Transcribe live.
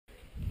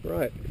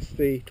Right, it's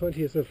the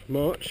 20th of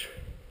March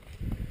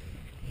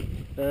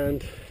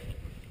and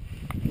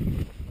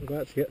I'm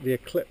about to get the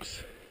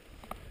eclipse,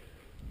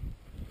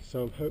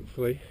 so I'm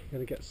hopefully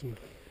going to get some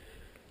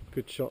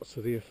good shots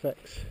of the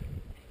effects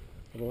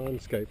of the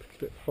landscape. It's a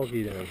bit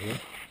foggy down here,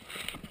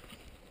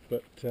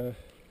 but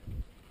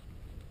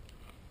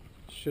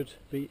should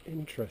be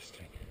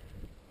interesting.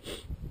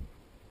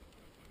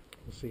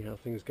 We'll see how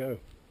things go.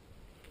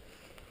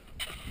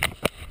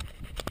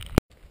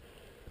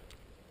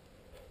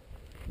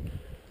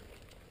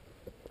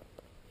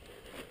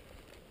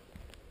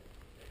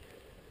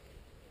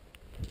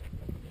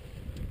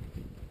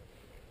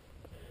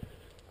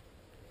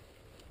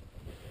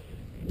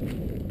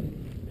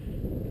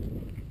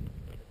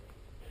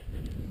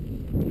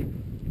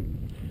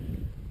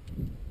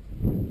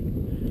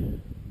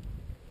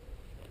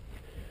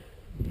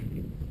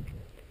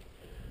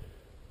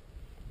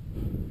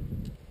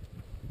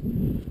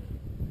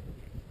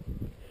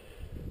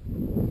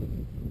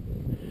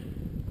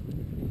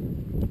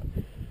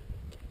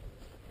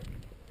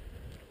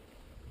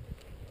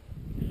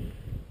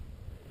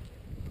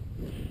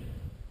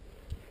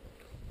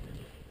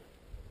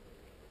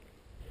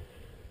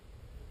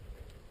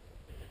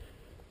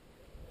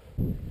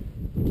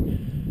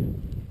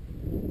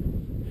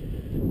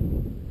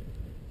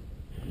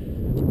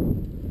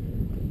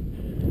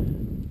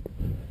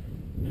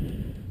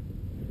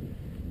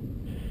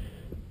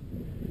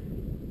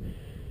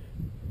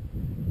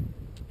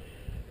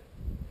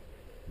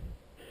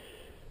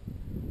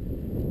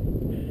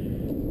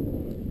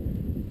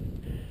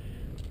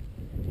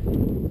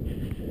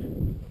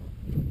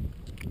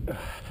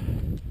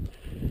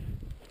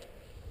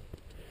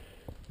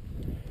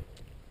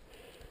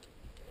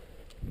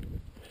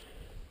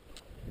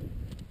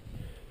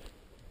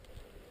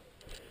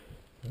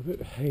 A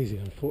bit hazy,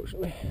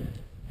 unfortunately.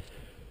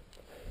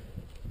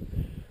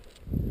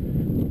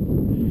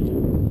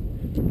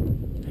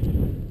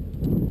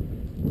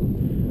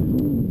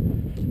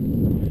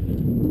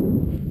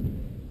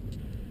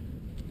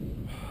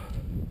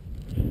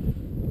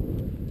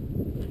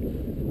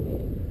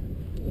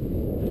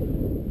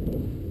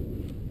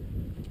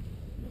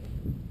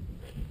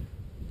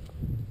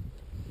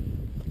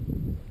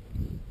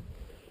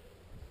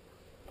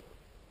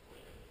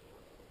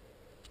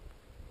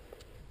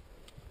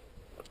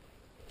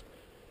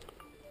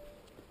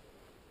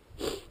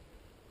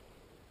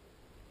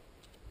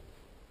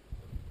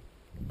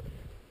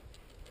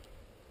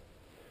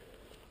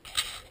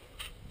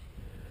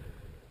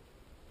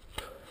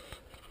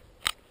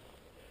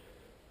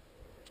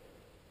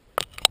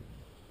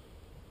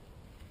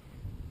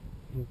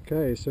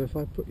 Okay, so if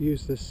I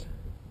use this,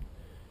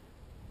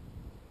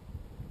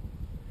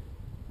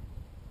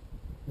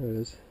 there it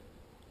is.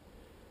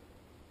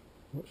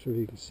 Not sure if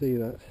you can see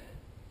that.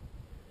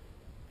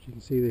 But you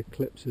can see the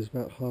eclipse is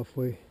about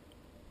halfway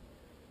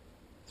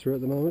through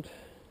at the moment.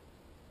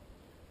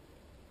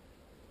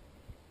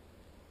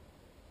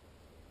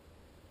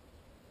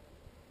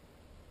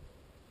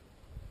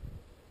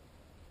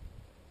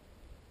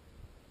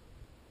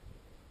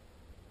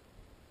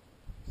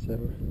 So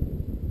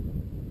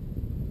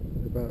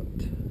we're about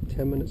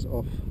 10 minutes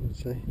off, I would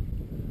say,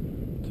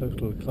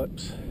 total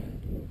eclipse.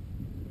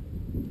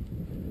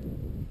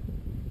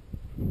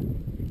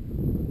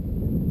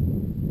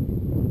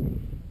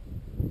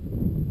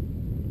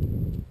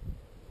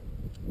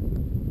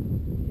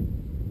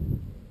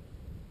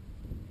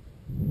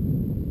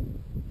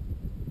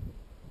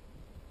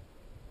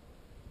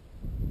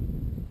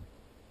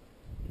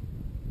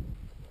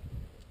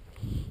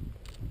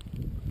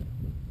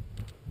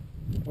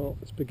 Well,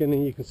 it's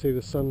beginning. You can see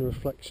the sun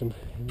reflection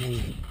in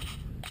the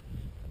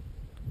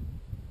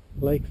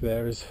lake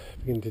there is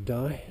beginning to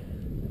die.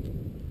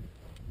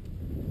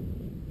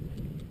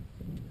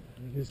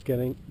 It is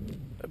getting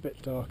a bit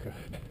darker.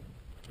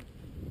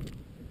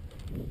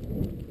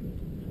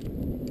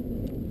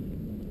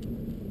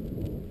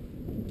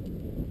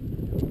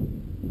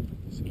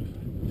 Sort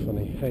of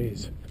funny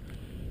haze.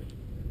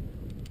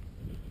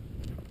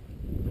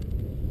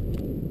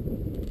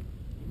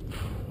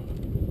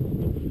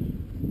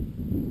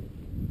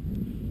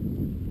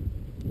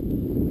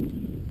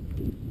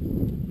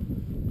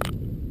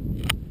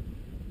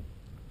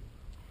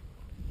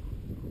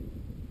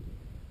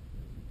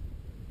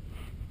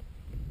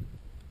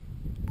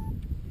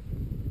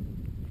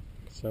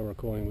 So I'm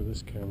recording with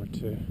this camera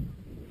too.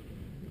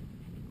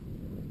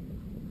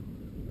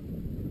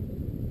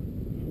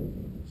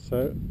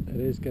 So it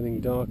is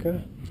getting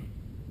darker.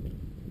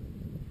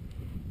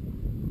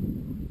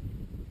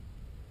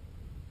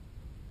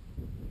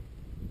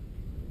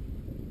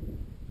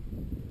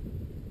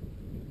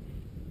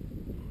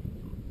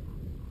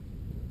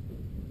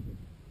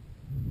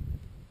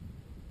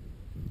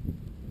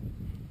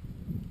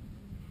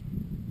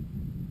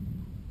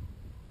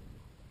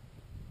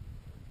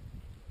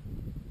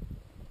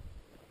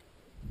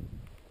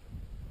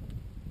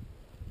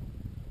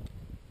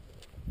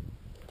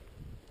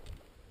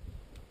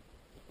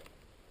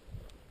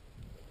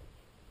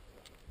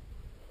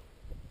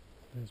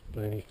 There's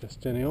Blaney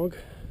Castaniog.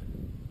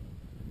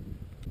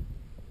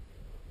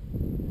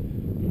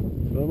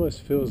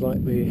 almost feels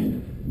like this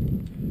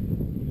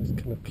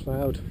kind of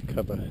cloud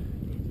cover.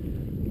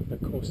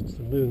 Of course it's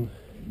the moon.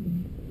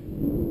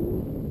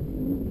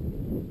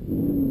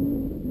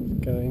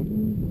 It's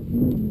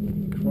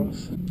going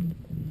across.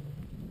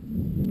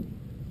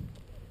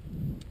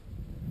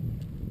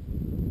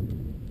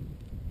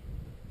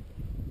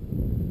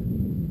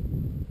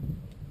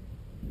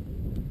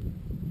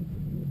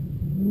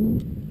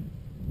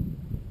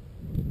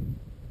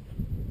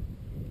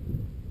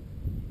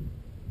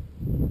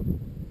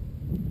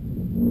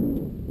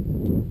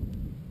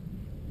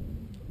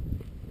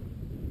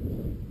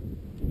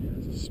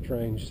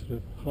 Strange sort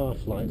of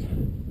half light.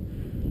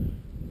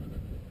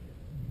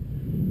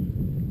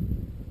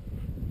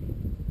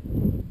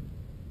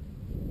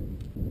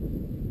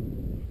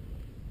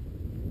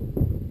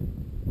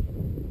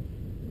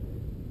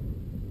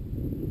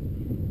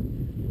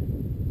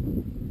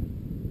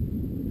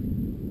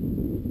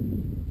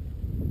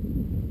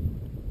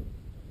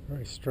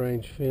 Very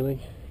strange feeling.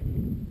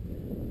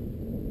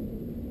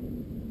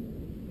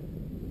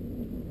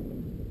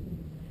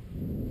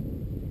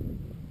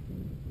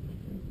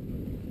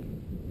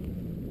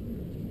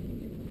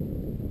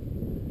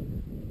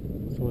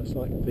 Almost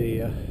like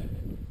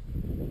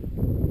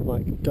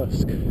like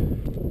dusk.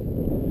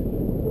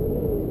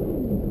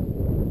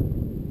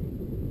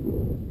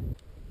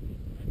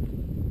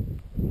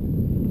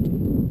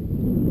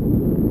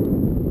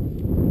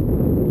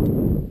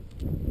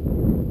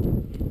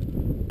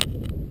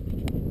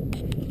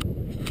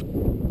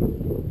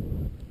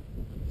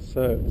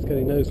 So it's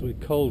getting noticeably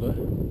colder.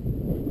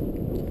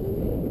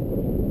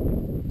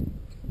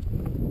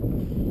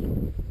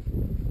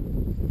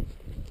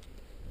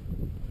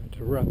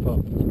 To wrap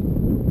up.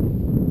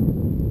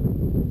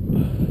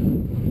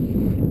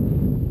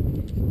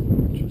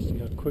 Interesting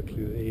how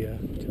quickly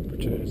the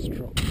temperature has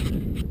dropped.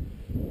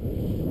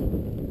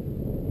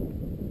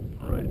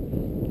 Right,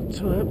 the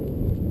time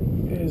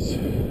is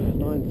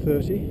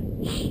 9:30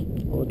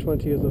 on the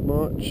 20th of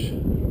March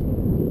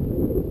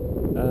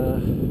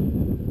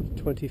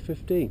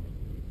 2015,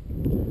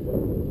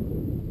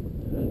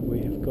 and we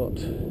have got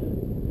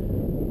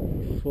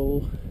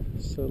full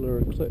solar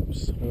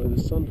eclipse, although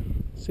the sun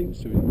seems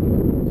to be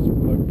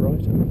quite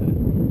bright up there.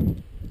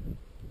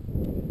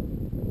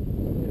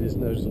 It is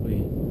noticeably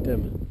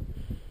dim.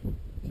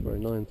 It's about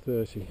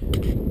 9:30.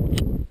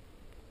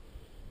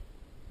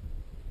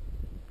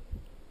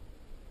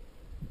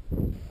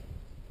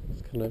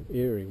 It's kind of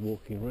eerie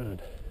walking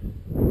around.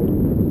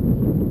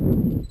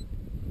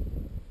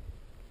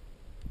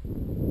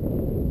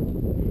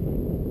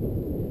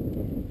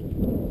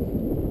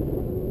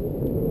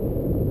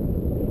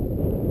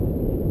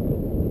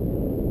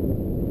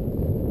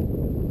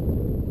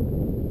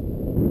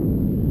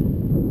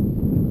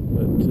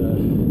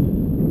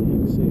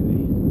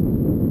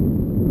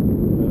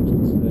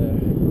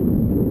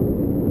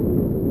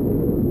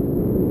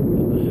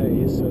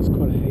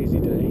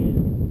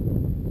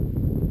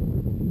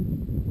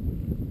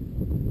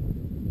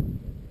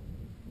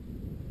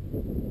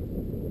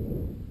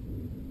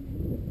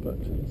 But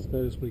it's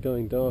noticeably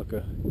going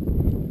darker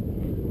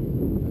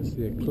as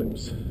the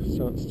eclipse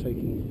starts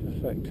taking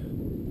effect.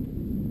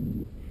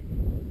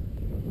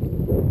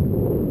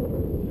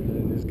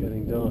 And it is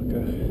getting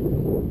darker.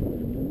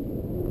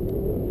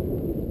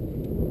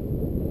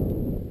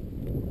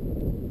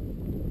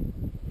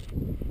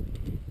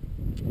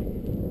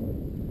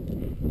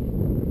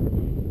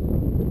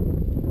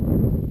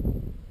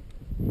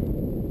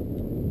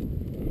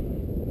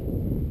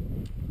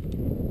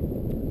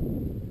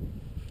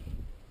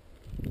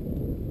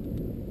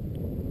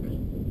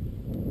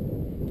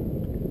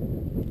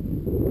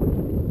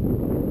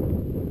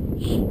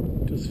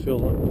 Feel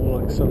like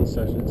more like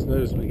sunset, and it's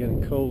noticeably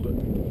getting colder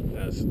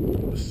as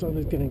the sun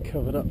is getting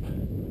covered up. It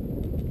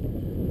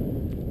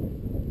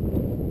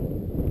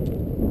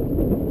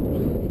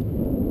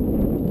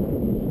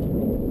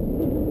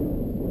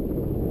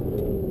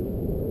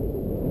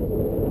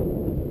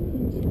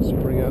seems to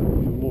bring out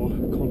even more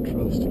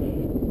contrast in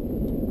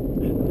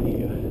the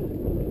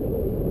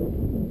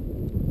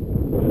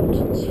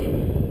mountains.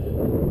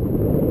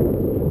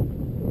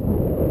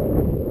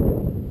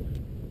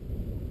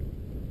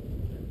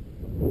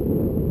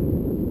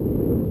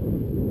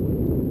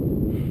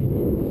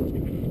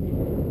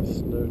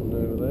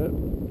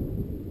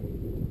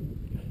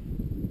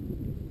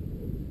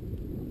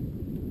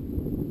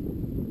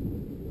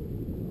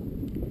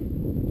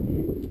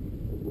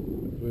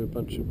 A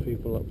bunch of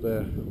people up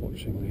there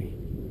watching the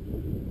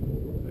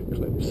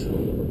eclipse.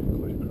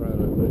 Quite a crowd,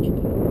 I imagine.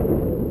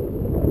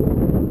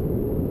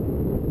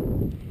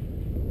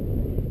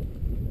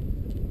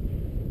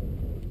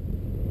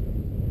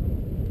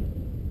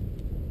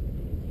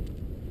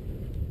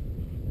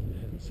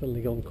 It's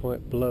suddenly gone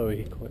quite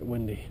blowy, quite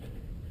windy.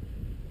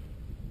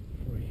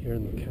 Right here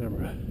in the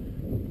camera.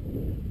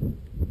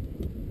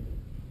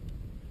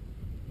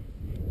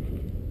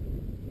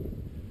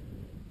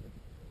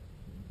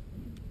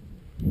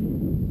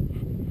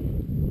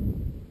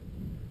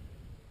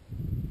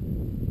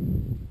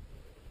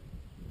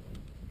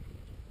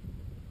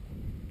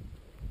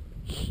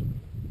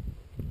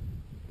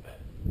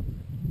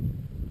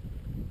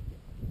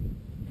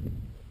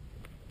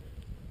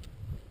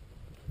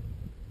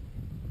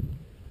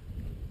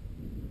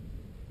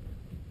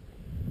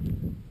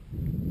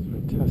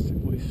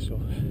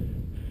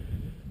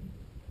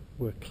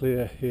 we're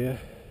clear here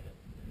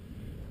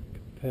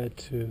compared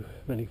to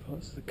many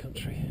parts of the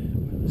country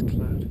where there's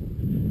cloud.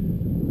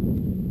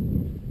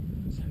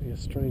 It's having a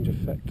strange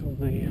effect on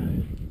the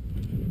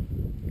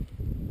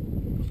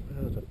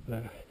cloud up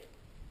there.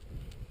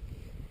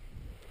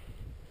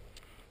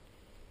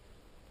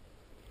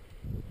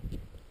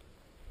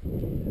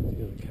 There's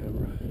the other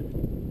camera.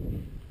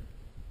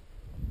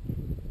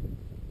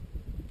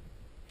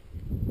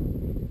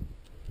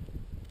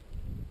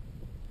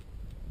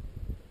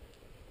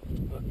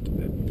 But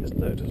it's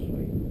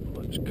noticeably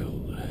much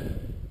colder.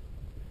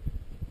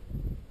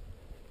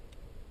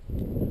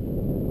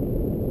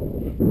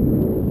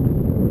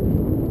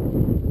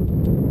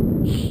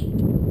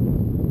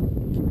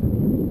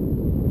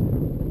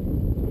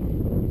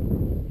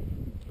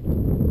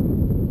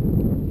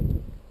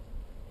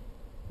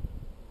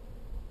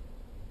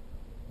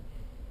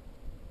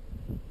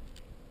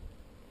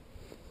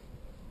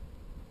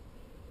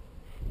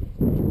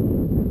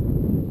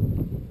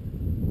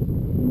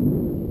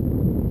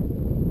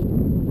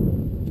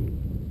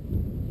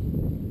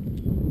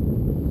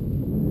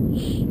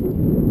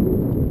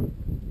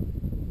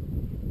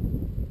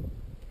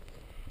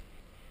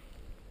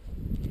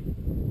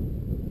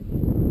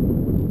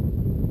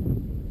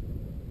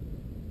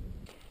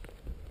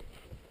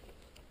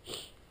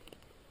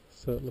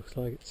 So it looks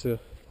like it's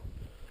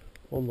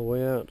on the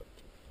way out.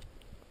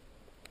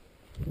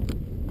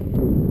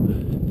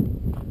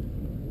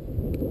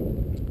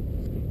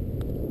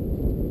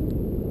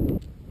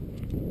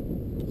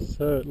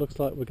 So it looks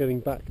like we're getting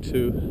back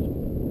to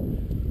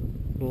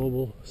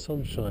normal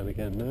sunshine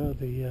again now.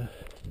 The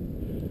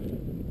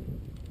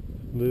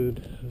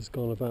moon has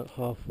gone about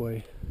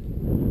halfway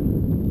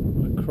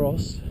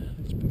across.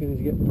 It's beginning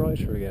to get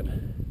brighter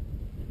again.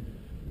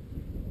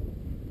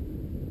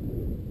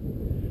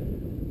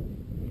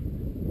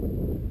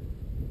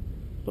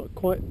 Not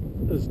quite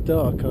as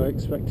dark. I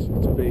expected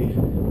it to be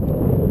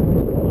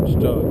much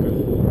darker,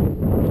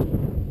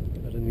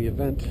 but in the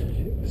event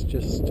it was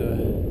just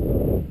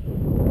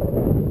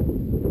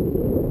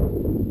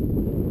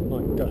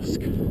like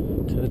dusk,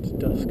 turned to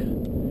dusk.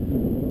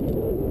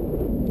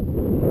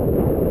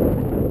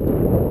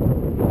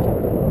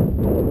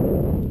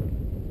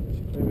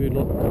 Maybe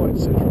not quite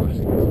so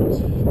dramatic as I was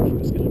thinking it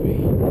was going to be.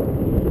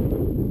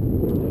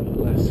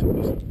 Nevertheless, it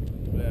was a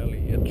fairly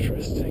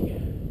interesting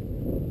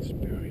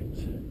experience.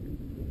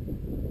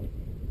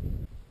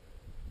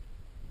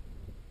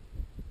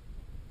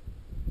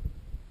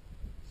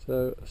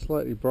 So a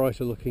slightly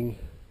brighter looking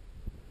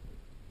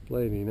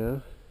Blaney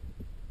now.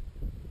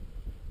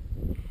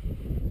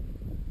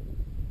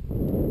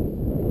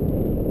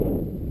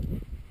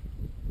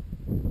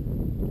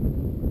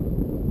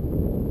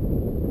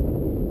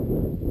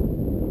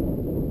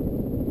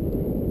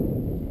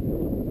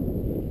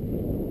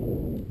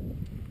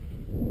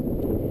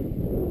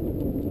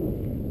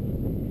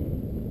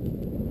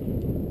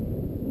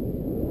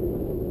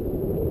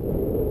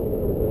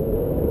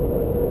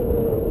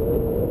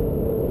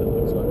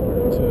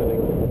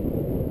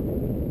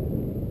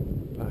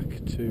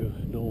 To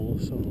normal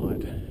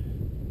sunlight.